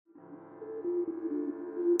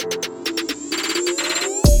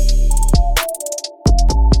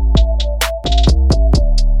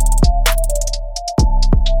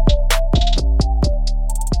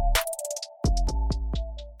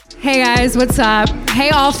guys, what's up?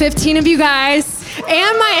 Hey, all 15 of you guys,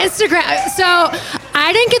 and my Instagram. So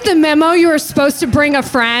I didn't get the memo you were supposed to bring a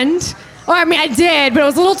friend. Well, I mean, I did, but it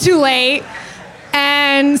was a little too late.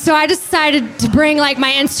 And so I decided to bring like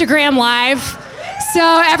my Instagram live.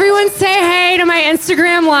 So everyone say hey to my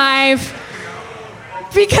Instagram live,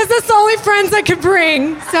 because that's the only friends I could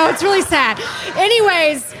bring. So it's really sad.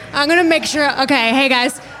 Anyways, I'm gonna make sure, okay, hey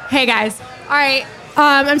guys. All right,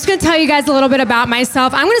 I'm just gonna tell you guys a little bit about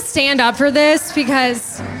myself. I'm gonna stand up for this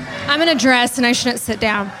because I'm in a dress and I shouldn't sit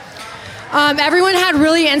down. Everyone had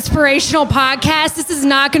really inspirational podcasts. This is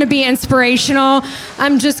not gonna be inspirational.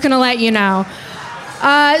 I'm just gonna let you know.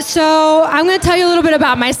 So I'm gonna tell you a little bit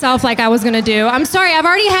about myself like I was gonna do. I'm sorry, I've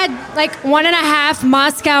already had like 1.5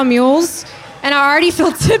 Moscow mules and I already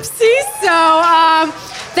feel tipsy, so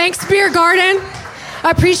thanks Beer Garden. I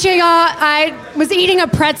appreciate y'all. I was eating a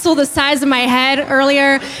pretzel the size of my head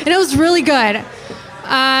earlier, and it was really good.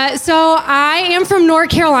 So I am from North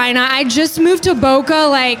Carolina. I just moved to Boca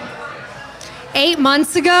like 8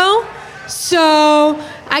 months ago. So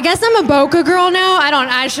I guess I'm a Boca girl now.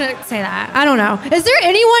 I shouldn't say that. I don't know. Is there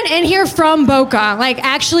anyone in here from Boca? Like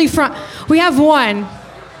actually from, we have one.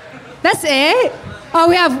 That's it? Oh,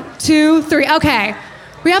 we have 2, 3, okay.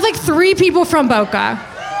 We have like 3 people from Boca.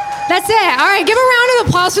 That's it. All right, give a round of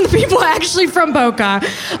applause for the people actually from Boca.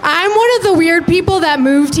 I'm one of the weird people that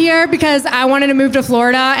moved here because I wanted to move to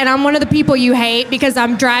Florida, and I'm one of the people you hate because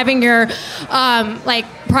I'm driving your like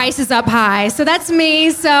prices up high. So that's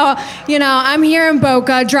me. So, you know, I'm here in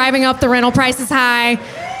Boca driving up the rental prices high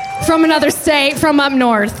from another state, from up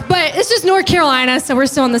north. But it's just North Carolina, so we're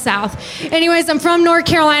still in the South. Anyways, I'm from North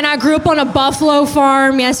Carolina. I grew up on a buffalo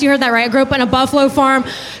farm. Yes, you heard that right. I grew up on a buffalo farm.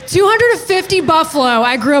 250 buffalo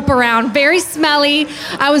I grew up around. Very smelly.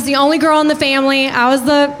 I was the only girl in the family. I was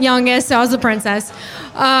the youngest, so I was the princess.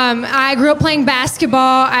 I grew up playing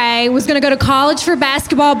basketball. I was going to go to college for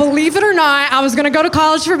basketball. Believe it or not, I was going to go to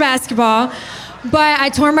college for basketball. But I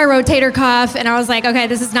tore my rotator cuff, and I was like, okay,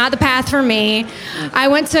 this is not the path for me. I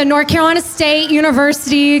went to North Carolina State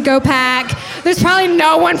University, go Pack. There's probably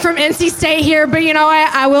no one from NC State here, but you know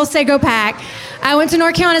what? I will say go Pack. I went to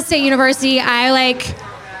North Carolina State University.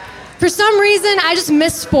 For some reason, I just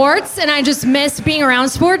miss sports, and I just miss being around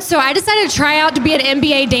sports, so I decided to try out to be an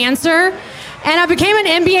NBA dancer, and I became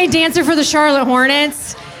an NBA dancer for the Charlotte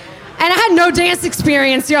Hornets. And I had no dance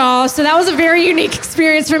experience, y'all, so that was a very unique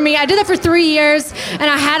experience for me. I did that for 3 years, and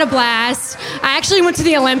I had a blast. I actually went to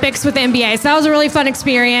the Olympics with the NBA, so that was a really fun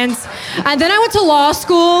experience. And then I went to law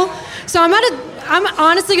school, so I'm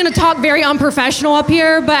honestly going to talk very unprofessional up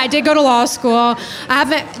here, but I did go to law school. I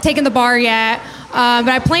haven't taken the bar yet, but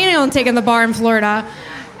I plan on taking the bar in Florida.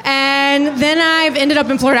 And then I've ended up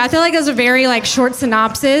in Florida. I feel like that was a very short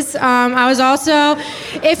synopsis. I was also,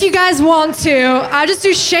 if you guys want to, I'll just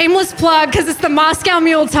do shameless plug because it's the Moscow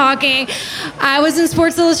Mule talking. I was in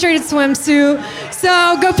Sports Illustrated swimsuit.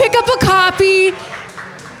 So go pick up a copy.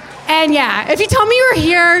 And yeah, if you tell me you were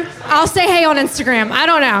here, I'll say hey on Instagram. I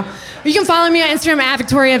don't know. You can follow me on Instagram at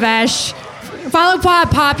Victoria Vesce. Follow Pod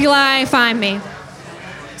Populi, find me.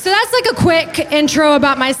 So that's like a quick intro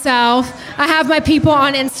about myself. I have my people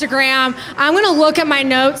on Instagram. I'm gonna look at my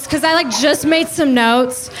notes because I just made some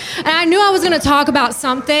notes. And I knew I was gonna talk about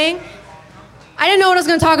something. I didn't know what I was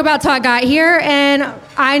gonna talk about till I got here. And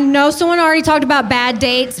I know someone already talked about bad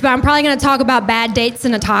dates, but I'm probably gonna talk about bad dates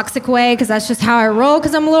in a toxic way because that's just how I roll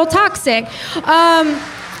because I'm a little toxic.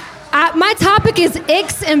 My topic is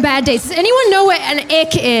icks and bad dates. Does anyone know what an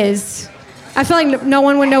ick is? I feel like no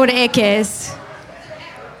one would know what an ick is.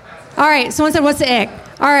 All right, someone said, what's the ick?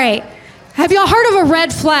 All right, have y'all heard of a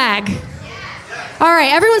red flag? All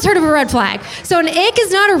right, everyone's heard of a red flag. So an ick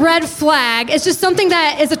is not a red flag. It's just something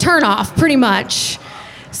that is a turnoff, pretty much.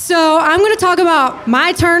 So I'm going to talk about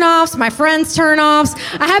my turnoffs, my friends' turnoffs.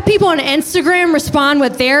 I have people on Instagram respond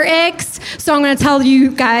with their icks. So I'm going to tell you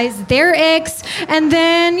guys their icks. And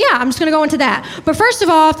then, yeah, I'm just going to go into that. But first of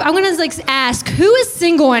all, I'm going to ask, who is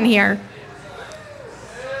single in here?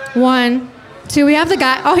 1, 2, we have the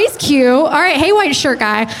guy. Oh, he's cute. All right, hey, white shirt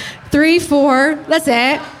guy. 3, 4, that's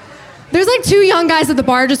it. There's 2 young guys at the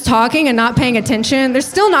bar just talking and not paying attention. They're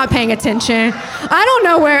still not paying attention. I don't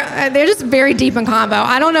know where, they're just very deep in convo.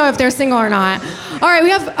 I don't know if they're single or not. All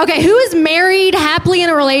right, who is married, happily in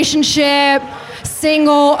a relationship,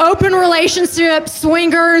 single, open relationship,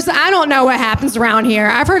 swingers? I don't know what happens around here.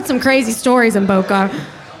 I've heard some crazy stories in Boca.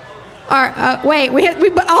 Wait, we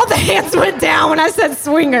all the hands went down when I said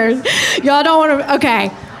swingers. Y'all don't want to,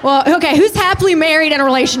 okay, who's happily married in a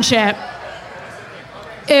relationship?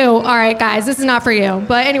 Ew, all right, guys, this is not for you.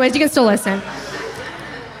 But anyways, you can still listen.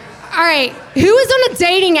 All right, who is on a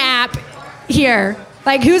dating app here?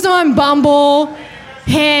 Like, who's on Bumble,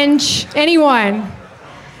 Hinge, anyone?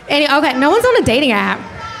 Okay, no one's on a dating app.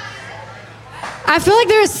 I feel like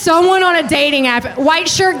there's someone on a dating app. White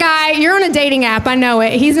shirt guy, you're on a dating app. I know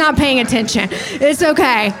it. He's not paying attention. It's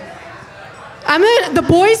okay. The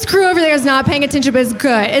boys' crew over there is not paying attention, but it's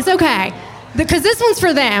good. It's okay. Because this one's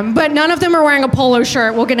for them, but none of them are wearing a polo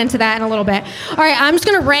shirt. We'll get into that in a little bit. All right, I'm just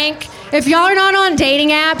going to rank. If y'all are not on dating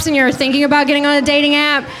apps and you're thinking about getting on a dating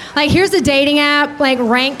app, like, here's a dating app, like,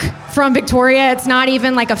 rank from Victoria. It's not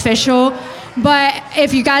even, like, official. But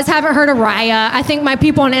if you guys haven't heard of Raya, I think my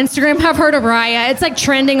people on Instagram have heard of Raya. It's, like,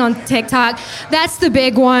 trending on TikTok. That's the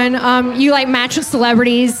big one. You, like, match with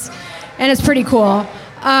celebrities, and it's pretty cool.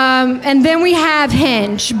 And then we have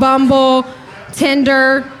Hinge, Bumble,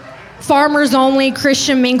 Tinder, Farmers Only,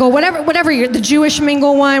 Christian Mingle, whatever you're, the Jewish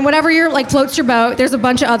Mingle one, whatever you're, like, floats your boat. There's a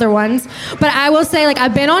bunch of other ones. But I will say, like,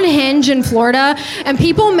 I've been on Hinge in Florida, and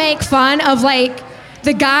people make fun of, like,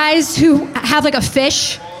 the guys who have, like, a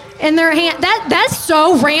fish in their hand. That's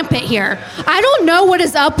so rampant here. I don't know what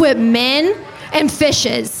is up with men and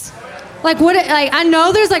fishes. Like, I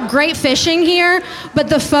know there's, like, great fishing here, but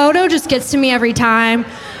the photo just gets to me every time.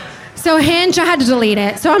 So Hinge, I had to delete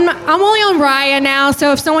it. So I'm only on Raya now,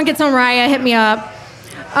 so if someone gets on Raya, hit me up.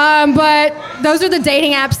 But those are the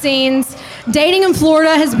dating app scenes. Dating in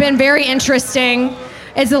Florida has been very interesting.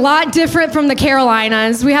 It's a lot different from the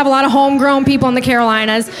Carolinas. We have a lot of homegrown people in the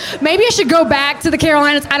Carolinas. Maybe I should go back to the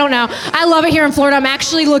Carolinas. I don't know. I love it here in Florida. I'm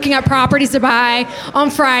actually looking at properties to buy on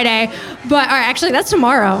Friday. But, all right, actually, that's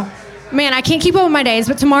tomorrow. Man, I can't keep up with my days,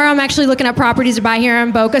 but tomorrow I'm actually looking at properties to buy here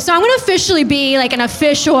in Boca. So I'm going to officially be like an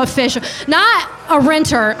official, not a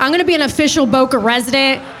renter. I'm going to be an official Boca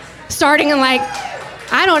resident starting in, like,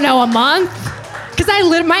 I don't know, a month.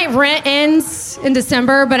 Because my rent ends in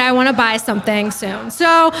December, but I want to buy something soon.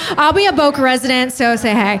 So I'll be a Boca resident, so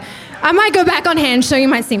say hey. I might go back on Hinge, so you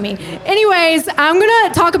might see me. Anyways, I'm going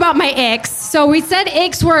to talk about my icks. So we said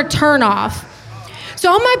icks were a turnoff.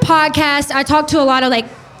 So on my podcast, I talk to a lot of, like,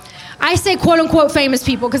 I say quote-unquote famous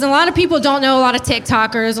people because a lot of people don't know a lot of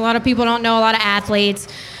TikTokers. A lot of people don't know a lot of athletes.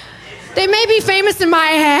 They may be famous in my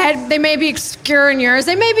head. They may be obscure in yours.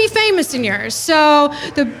 They may be famous in yours. So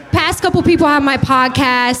the past couple people have my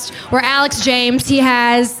podcast where Alex James, he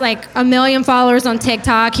has like 1 million followers on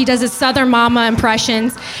TikTok. He does his Southern Mama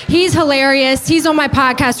impressions. He's hilarious. He's on my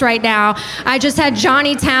podcast right now. I just had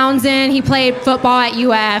Johnny Townsend. He played football at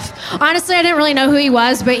UF. Honestly, I didn't really know who he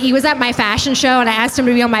was, but he was at my fashion show and I asked him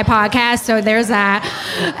to be on my podcast, so there's that.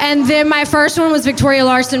 And then my first one was Victoria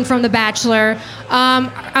Larson from The Bachelor.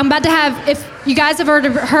 I'm about to have, if you guys have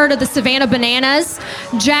heard of the Savannah Bananas,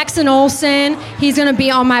 Jackson Olsen, he's going to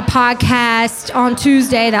be on my podcast on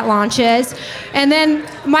Tuesday that launches. And then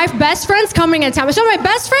my best friend's coming in town. So my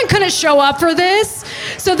best friend couldn't show up for this.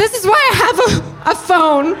 So this is why I have a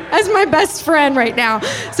phone as my best friend right now.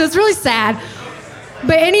 So it's really sad.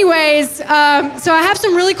 But anyways, so I have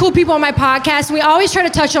some really cool people on my podcast. We always try to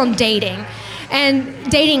touch on dating.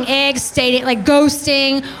 And dating icks, dating, like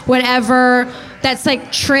ghosting, whatever. That's like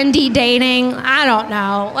trendy dating. I don't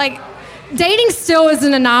know. Like, dating still is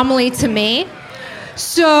an anomaly to me.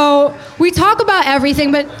 So we talk about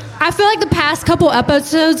everything, but I feel like the past couple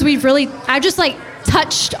episodes I just like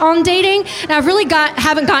touched on dating, and I've really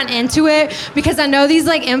haven't gotten into it because I know these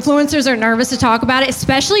like influencers are nervous to talk about it,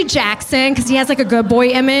 especially Jackson because he has like a good boy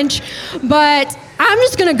image. But I'm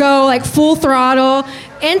just gonna go like full throttle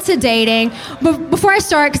into dating. But before I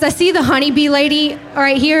start, because I see the honeybee lady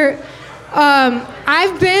right here.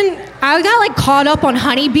 I got like caught up on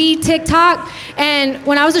honeybee TikTok, and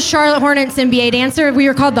when I was a Charlotte Hornets NBA dancer, we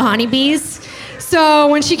were called the Honeybees. So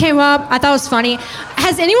when she came up, I thought it was funny.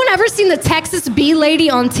 Has anyone ever seen the Texas bee lady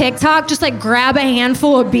on TikTok just like grab a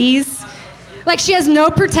handful of bees? Like, she has no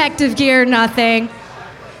protective gear, nothing.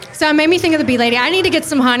 So it made me think of the bee lady. I need to get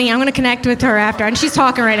some honey. I'm going to connect with her after. And she's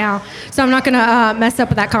talking right now, so I'm not going to mess up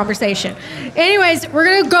with that conversation. Anyways, we're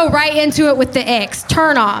going to go right into it with the icks,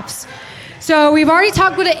 turnoffs. So we've already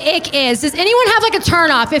talked what an ick is. Does anyone have like a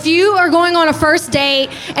turnoff? If you are going on a first date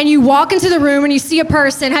and you walk into the room and you see a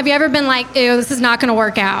person, have you ever been like, ew, this is not going to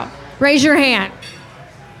work out? Raise your hand.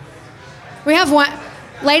 We have one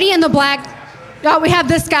lady in the black. Oh, we have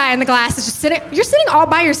this guy in the glasses just sitting. You're sitting all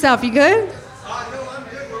by yourself. You good? No, I'm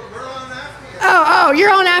good. We're on after you. Oh,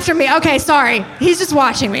 you're on after me. Okay, sorry. He's just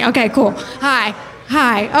watching me. Okay, cool. Hi.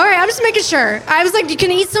 All right, I'm just making sure. I was like, you can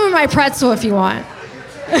eat some of my pretzel if you want.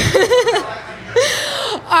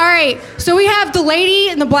 All right, so we have the lady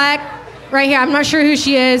in the black right here. I'm not sure who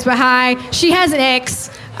she is, but hi. She has an icks.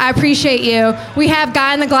 I appreciate you. We have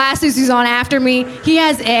guy in the glasses who's on after me. He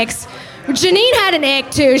has icks. Janine had an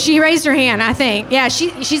ick too. She raised her hand, I think. Yeah,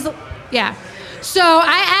 she's. So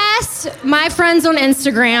I asked my friends on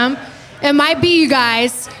Instagram, it might be you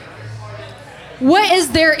guys, what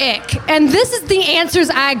is their ick? And this is the answers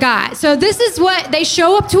I got. So this is what, they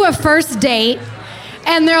show up to a first date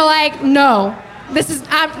and they're like, no, this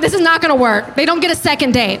is not gonna work. They don't get a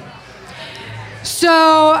second date.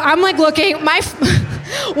 So I'm like looking,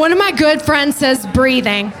 one of my good friends says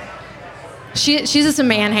breathing. She's just a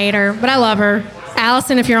man hater, but I love her.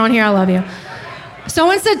 Allison, if you're on here, I love you.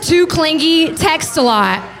 Someone said too clingy, text a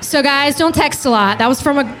lot. So guys, don't text a lot. That was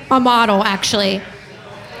from a model, actually.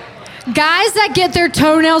 Guys that get their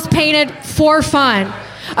toenails painted for fun.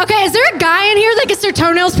 Okay, is there a guy in here that gets their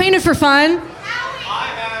toenails painted for fun? I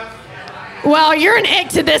have. Well, you're an ick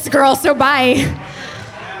to this girl, so bye.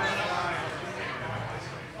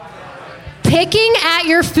 Picking at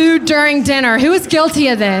your food during dinner. Who is guilty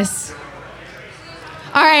of this?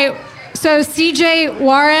 All right, so CJ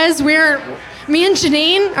Juarez, me and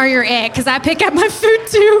Janine are your ick, because I pick at my food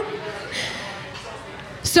too.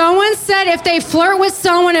 Someone said if they flirt with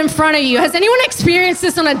someone in front of you. Has anyone experienced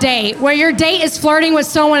this on a date, where your date is flirting with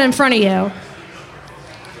someone in front of you?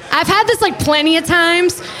 I've had this like plenty of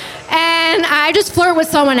times, and I just flirt with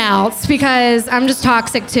someone else because I'm just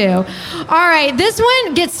toxic too. All right, this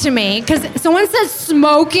one gets to me because someone said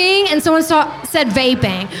smoking and someone said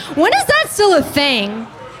vaping. When is that still a thing?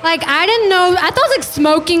 Like, I didn't know. I thought like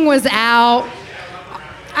smoking was out.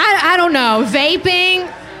 I don't know. Vaping,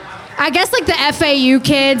 I guess like the FAU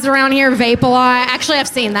kids around here vape a lot. Actually, I've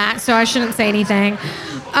seen that, so I shouldn't say anything.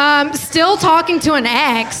 Still talking to an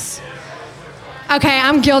ex. Okay,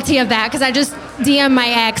 I'm guilty of that because I just DM'd my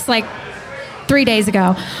ex like 3 days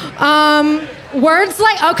ago. Words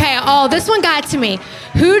like, okay, this one got to me.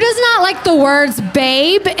 Who does not like the words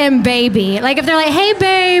babe and baby? Like if they're like, hey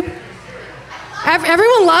babe,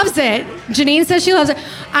 everyone loves it. Janine says she loves it.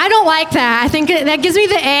 I don't like that. I think that gives me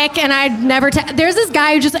the ick, and I'd never there's this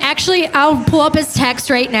guy who just actually, I'll pull up his text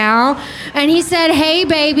right now, and he said, hey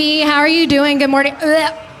baby, how are you doing? Good morning.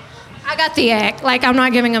 Ugh. I got the ick. Like, I'm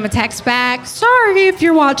not giving him a text back. Sorry if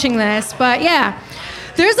you're watching this, but yeah.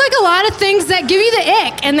 There's like a lot of things that give you the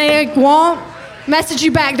ick, and they won't message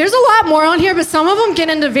you back. There's a lot more on here, but some of them get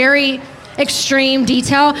into very extreme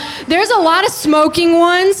detail. There's a lot of smoking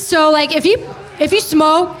ones, so like if you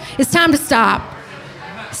smoke, it's time to stop.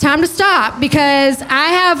 It's time to stop, because I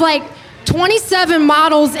have like 27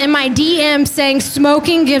 models in my DM saying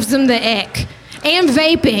smoking gives them the ick. And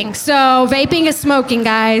vaping. So vaping is smoking,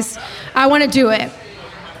 guys. I want to do it.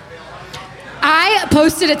 I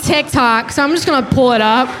posted a TikTok, so I'm just going to pull it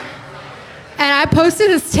up. And I posted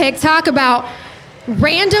this TikTok about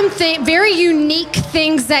random very unique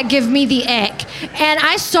things that give me the ick. And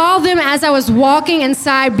I saw them as I was walking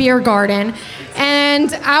inside Beer Garden.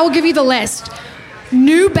 And I will give you the list.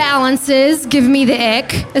 New Balances give me the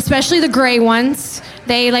ick, especially the gray ones.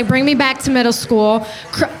 They like bring me back to middle school.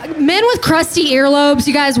 Men with crusty earlobes,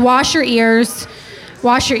 you guys wash your ears.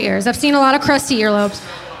 Wash your ears. I've seen a lot of crusty earlobes.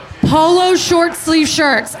 Polo short sleeve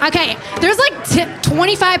shirts. Okay, there's like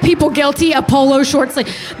 25 people guilty of polo short sleeve.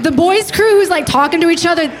 The boys crew who's like talking to each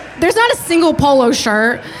other, there's not a single polo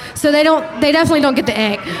shirt, so they definitely don't get the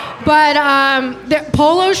ick. But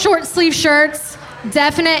polo short sleeve shirts,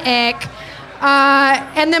 definite ick.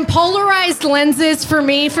 And then polarized lenses for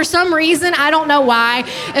me, for some reason, I don't know why.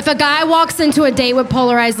 If a guy walks into a date with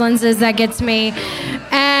polarized lenses, that gets me.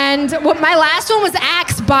 And my last one was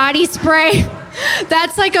Axe body spray.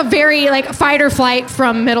 That's like a very like fight or flight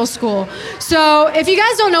from middle school. So if you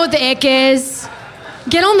guys don't know what the ick is,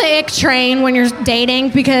 get on the ick train when you're dating,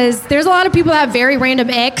 because there's a lot of people that have very random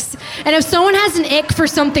icks. And if someone has an ick for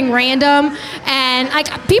something random, and like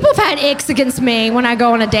people have had icks against me when I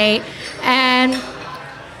go on a date, and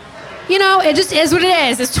you know, it just is what it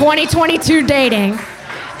is. It's 2022 dating.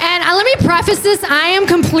 And let me preface this, I am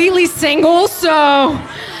completely single, so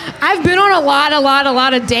I've been on a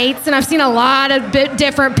lot of dates, and I've seen a lot of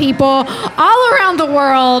different people all around the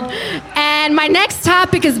world. And my next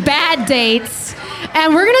topic is bad dates.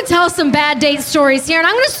 And we're gonna tell some bad date stories here. And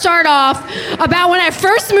I'm gonna start off about when I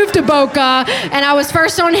first moved to Boca, and I was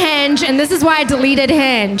first on Hinge, and this is why I deleted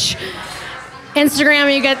Hinge.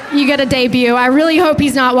 Instagram, you get a debut. I really hope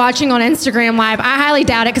he's not watching on Instagram Live. I highly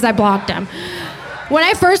doubt it, because I blocked him. When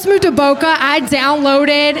I first moved to Boca, I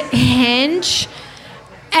downloaded Hinge.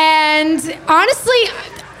 And honestly,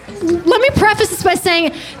 let me preface this by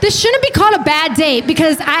saying this shouldn't be called a bad date,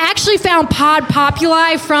 because I actually found Pod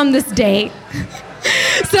Populi from this date.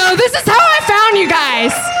 So this is how I found you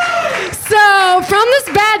guys. So from this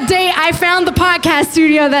bad date, I found the podcast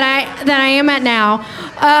studio that I am at now.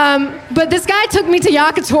 But this guy took me to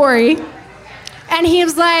Yakitori, and he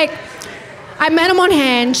was like, I met him on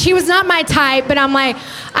Hinge. He was not my type, but I'm like,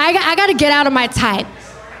 I got to get out of my type.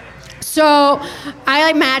 So I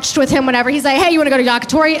like matched with him, whatever. He's like, hey, you want to go to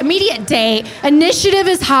Yakitori? Immediate date. Initiative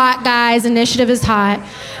is hot, guys. Initiative is hot.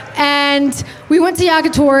 And we went to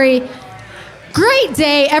Yakitori. Great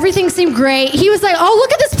day. Everything seemed great. He was like, oh,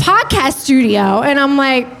 look at this podcast studio. And I'm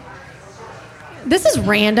like, this is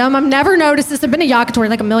random. I've never noticed this. I've been to Yakitori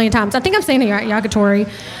like a million times. I think I'm staying at Yakitori.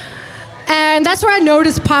 And that's where I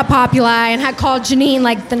noticed Pop Populi and had called Janine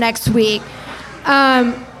like the next week.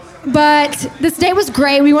 But this date was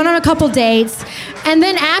great. We went on a couple dates. And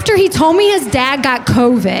then after he told me his dad got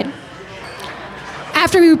COVID,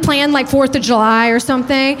 after we planned like 4th of July or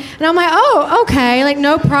something, and I'm like, oh, okay, like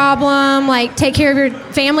no problem. Like take care of your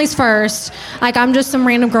families first. Like I'm just some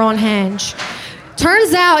random girl on Hinge.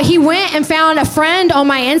 Turns out he went and found a friend on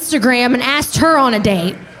my Instagram and asked her on a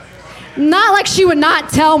date. Not like she would not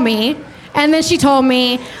tell me. And then she told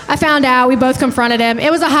me, I found out, we both confronted him. It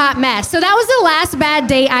was a hot mess. So that was the last bad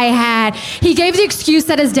date I had. He gave the excuse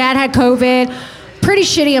that his dad had COVID. Pretty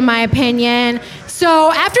shitty in my opinion.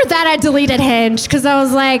 So after that, I deleted Hinge because I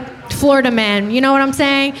was like, Florida men, you know what I'm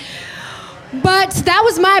saying? But that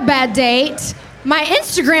was my bad date. My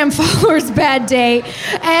Instagram followers' bad date.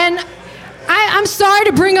 And I'm sorry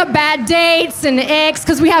to bring up bad dates and icks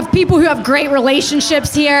because we have people who have great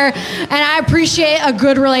relationships here, and I appreciate a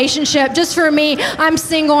good relationship. Just for me, I'm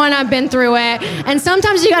single and I've been through it. And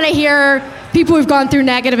sometimes you gotta hear people who've gone through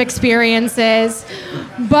negative experiences.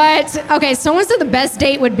 But, okay, someone said the best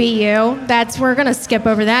date would be you. We're gonna skip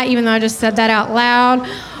over that, even though I just said that out loud.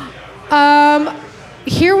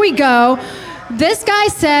 Here we go. This guy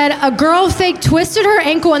said a girl fake twisted her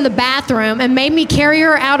ankle in the bathroom and made me carry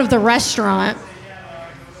her out of the restaurant.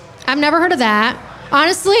 I've never heard of that.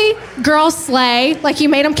 Honestly, girls slay. Like you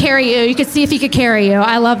made him carry you. You could see if he could carry you.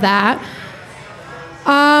 I love that.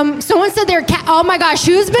 Someone said oh my gosh,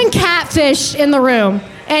 who's been catfished in the room?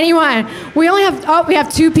 Anyone? We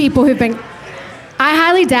have 2 people who've been. I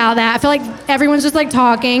highly doubt that. I feel like everyone's just like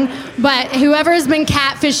talking, but whoever has been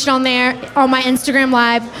catfished on my Instagram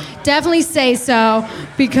Live, definitely say so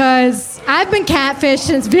because I've been catfished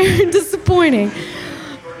and it's very disappointing.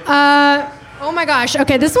 Oh my gosh.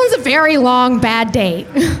 Okay, this one's a very long bad date.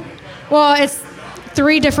 Well, it's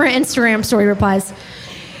 3 different Instagram story replies.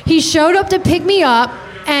 He showed up to pick me up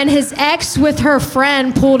and his ex with her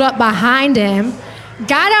friend pulled up behind him,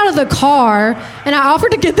 got out of the car, and I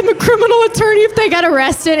offered to get them a criminal attorney if they got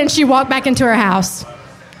arrested, and she walked back into her house.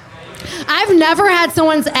 I've never had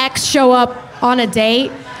someone's ex show up on a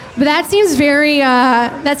date, but that seems very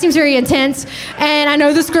intense. And I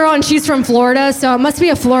know this girl, and she's from Florida, so it must be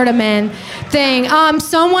a Florida man thing. I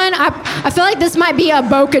feel like this might be a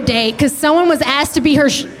Boca date, because someone was asked to be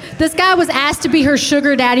this guy was asked to be her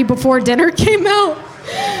sugar daddy before dinner came out.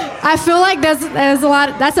 I feel like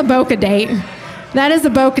that's a Boca date. That is a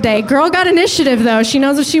Boca date. Girl got initiative, though. She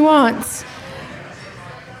knows what she wants.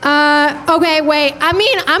 Okay, wait. I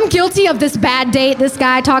mean, I'm guilty of this bad date this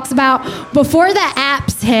guy talks about. Before the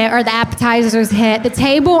apps hit, or the appetizers hit, the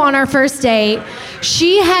table on our first date,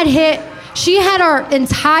 she had our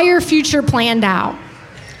entire future planned out.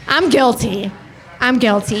 I'm guilty.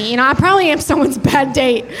 You know, I probably am someone's bad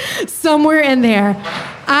date somewhere in there.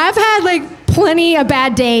 I've had, like, plenty of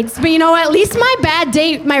bad dates, but you know what? At least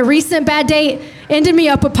my recent bad date ended me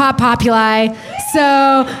up with Pop Populi.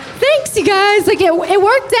 So thanks, you guys. Like it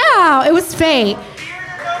worked out. It was fate.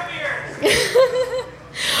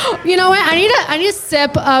 You know what? I need a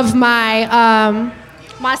sip of my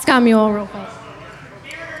Moscow Mule real quick.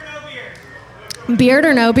 Beard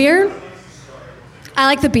or no beard? I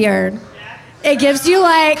like the beard. It gives you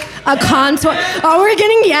like a contour. Oh,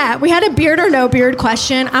 we had a beard or no beard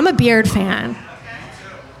question. I'm a beard fan.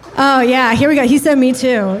 Oh yeah, here we go. He said me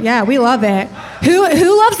too. Yeah, we love it.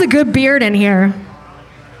 Who loves a good beard in here?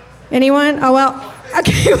 Anyone? Oh well,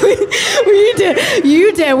 okay, we did.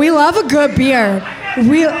 You did. We love a good beard.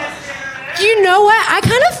 You know what? I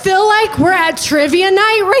kind of feel like we're at trivia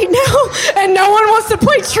night right now, and no one wants to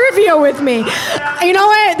play trivia with me. You know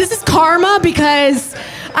what? This is karma because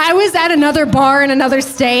I was at another bar in another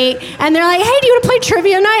state, and they're like, hey, do you want to play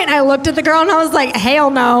trivia night? And I looked at the girl, and I was like, hell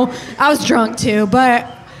no. I was drunk, too, but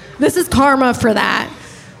this is karma for that.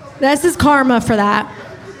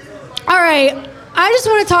 All right. I just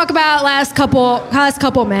want to talk about last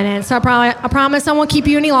couple minutes. I promise I won't keep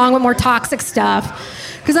you any long with more toxic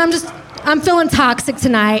stuff, because I'm feeling toxic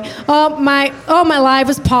tonight. Oh, my live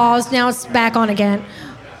was paused. Now it's back on again.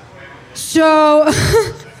 So...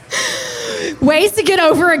 ways to get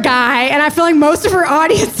over a guy, and I feel like most of our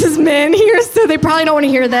audience is men here, so they probably don't want to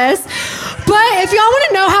hear this. But if y'all want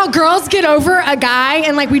to know how girls get over a guy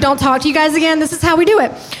and like we don't talk to you guys again, this is how we do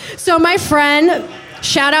it. So my friend,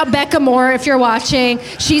 shout out Becca Moore if you're watching.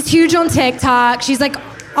 She's huge on TikTok. She's like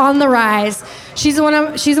on the rise. She's one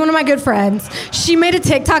of my good friends. She made a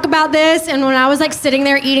TikTok about this, and when I was like sitting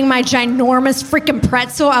there eating my ginormous freaking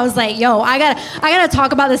pretzel, I was like, "Yo, I gotta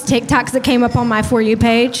talk about this TikTok that came up on my For You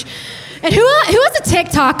page." And who has a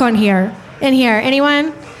TikTok on here? In here,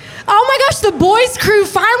 anyone? Oh my gosh, the boys crew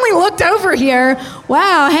finally looked over here.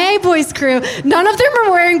 Wow, hey boys crew. None of them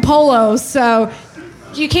are wearing polos, so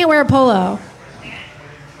you can't wear a polo.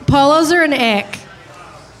 Polos are an ick.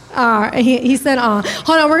 He said,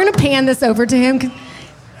 Hold on, we're going to pan this over to him.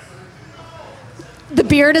 The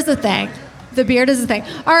beard is a thing. The beard is a thing.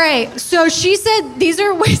 All right, so she said these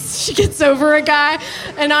are ways she gets over a guy.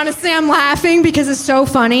 And honestly, I'm laughing because it's so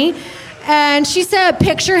funny. And she said,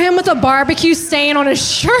 picture him with a barbecue stain on his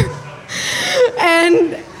shirt.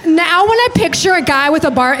 And now when I picture a guy with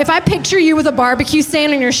if I picture you with a barbecue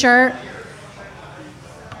stain on your shirt,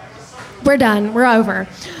 we're done. We're over.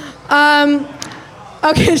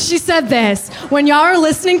 Okay, she said this. When y'all are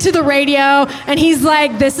listening to the radio and he's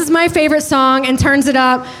like, this is my favorite song, and turns it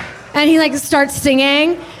up, and he like starts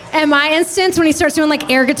singing. And my instance, when he starts doing like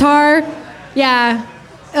air guitar, yeah,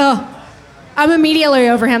 I'm immediately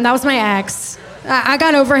over him. That was my ex. I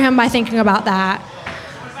got over him by thinking about that.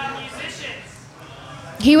 What about musicians?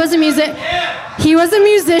 He was a musician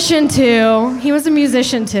too. He was a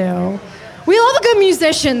musician too. We love a good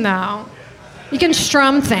musician though. You can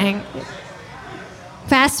strum thing.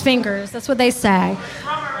 Fast fingers, that's what they say.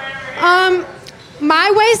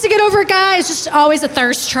 My ways to get over a guy is just always a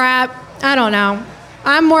thirst trap. I don't know.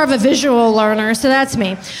 I'm more of a visual learner, so that's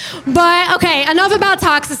me. But okay, enough about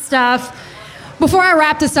toxic stuff. Before I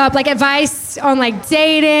wrap this up, like advice on like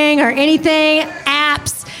dating or anything,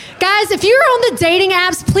 apps. Guys, if you're on the dating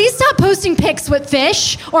apps, please stop posting pics with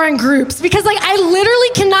fish or in groups, because like I literally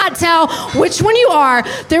cannot tell which one you are.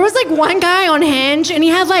 There was like one guy on Hinge and he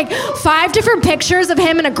had like 5 different pictures of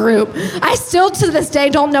him in a group. I still to this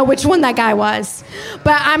day don't know which one that guy was,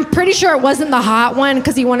 but I'm pretty sure it wasn't the hot one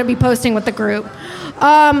because he wanted to be posting with the group.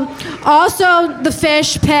 Also the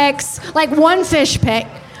fish pics, like one fish pic.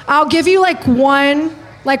 I'll give you like one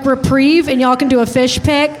like reprieve and y'all can do a fish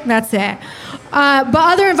pic. That's it. But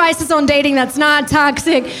other advice on dating that's not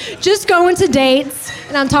toxic, just go into dates,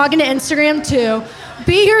 and I'm talking to Instagram too.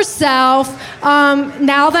 Be yourself.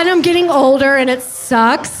 Now that I'm getting older and it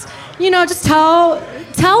sucks, just tell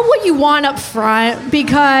what you want up front,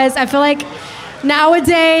 because I feel like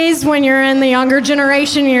nowadays when you're in the younger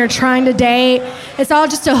generation and you're trying to date, it's all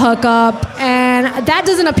just a hookup, and that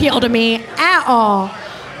doesn't appeal to me at all.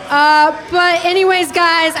 But anyways,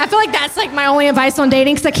 guys, I feel like that's like my only advice on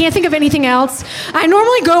dating because I can't think of anything else. I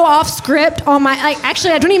normally go off script on my,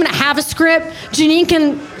 actually I don't even have a script. Janine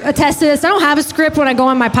can attest to this. I don't have a script when I go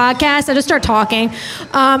on my podcast. I just start talking.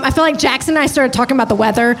 I feel like Jackson and I started talking about the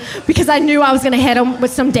weather because I knew I was going to hit him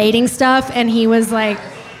with some dating stuff, and he was like,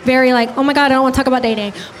 very like, oh my God, I don't want to talk about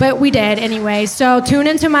dating. But we did anyway. So tune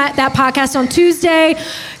into that podcast on Tuesday.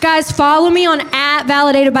 Guys, follow me on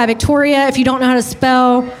 @ValidatedByVictoria. If you don't know how to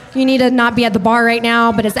spell, you need to not be at the bar right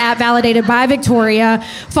now, but it's @ValidatedByVictoria.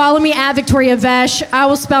 Follow me @VictoriaVesce. I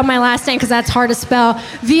will spell my last name because that's hard to spell.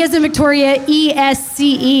 V as in Victoria,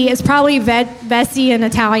 ESCE. It's probably Vesce in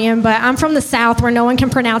Italian, but I'm from the South where no one can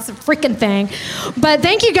pronounce a freaking thing. But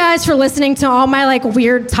thank you guys for listening to all my like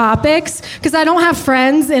weird topics, because I don't have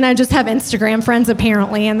friends and I just have Instagram friends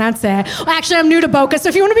apparently, and that's it. Well, actually, I'm new to Boca, so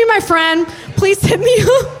if you want to be my friend, please hit me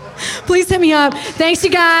up. Please hit me up. Thanks,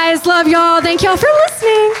 you guys. Love y'all. Thank y'all for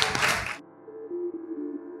listening.